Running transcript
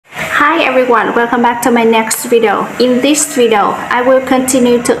Hi everyone, welcome back to my next video. In this video, I will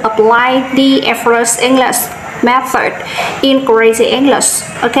continue to apply the effortless English method in Crazy English.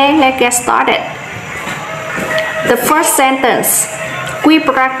 Okay, let's get started. The first sentence. We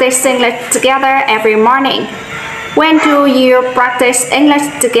practice English together every morning. When do you practice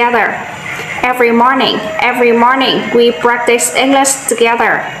English together? Every morning. Every morning we practice English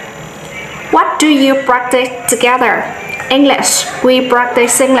together. What do you practice together? English. We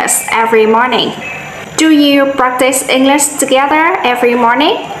practice English every morning. Do you practice English together every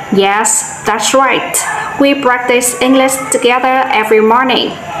morning? Yes, that's right. We practice English together every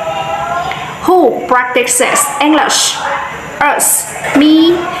morning. Who practices English? Us,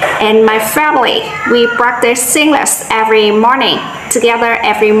 me, and my family. We practice English every morning, together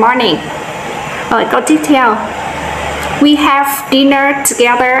every morning. Rồi, câu tiếp theo. We have dinner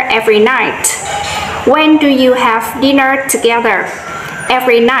together every night. When do you have dinner together?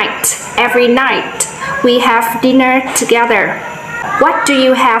 Every night. Every night. We have dinner together. What do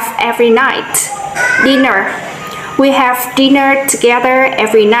you have every night? Dinner. We have dinner together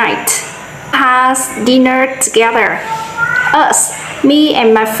every night. Has dinner together. Us, me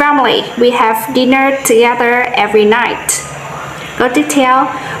and my family, we have dinner together every night. Câu tiếp theo.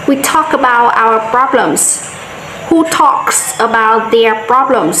 We talk about our problems. Who talks about their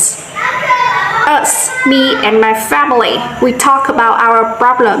problems? Us, me and my family, we talk about our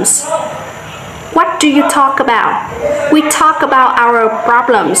problems. What do you talk about? We talk about our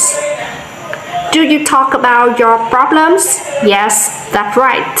problems. Do you talk about your problems? Yes, that's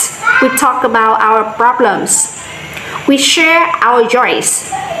right. We talk about our problems. We share our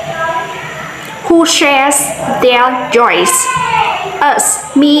joys. Who shares their joys?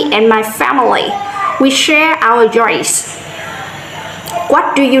 Us, me and my family. We share our joys.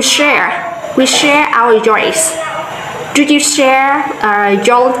 What do you share? We share our joys. Do you share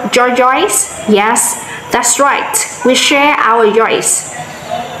your joys? Yes, that's right. We share our joys.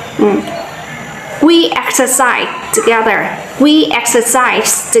 We exercise together. We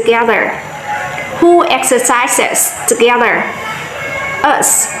exercise together. Who exercises together?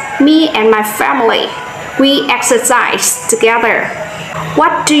 Us, me and my family. We exercise together.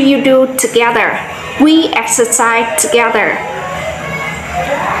 What do you do together? We exercise together.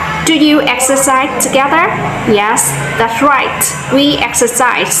 Do you exercise together? Yes, that's right. We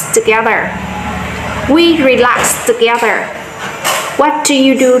exercise together. We relax together. What do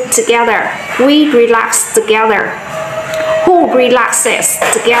you do together? We relax together. Who relaxes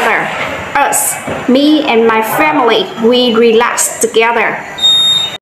together? Us, me and my family. We relax together.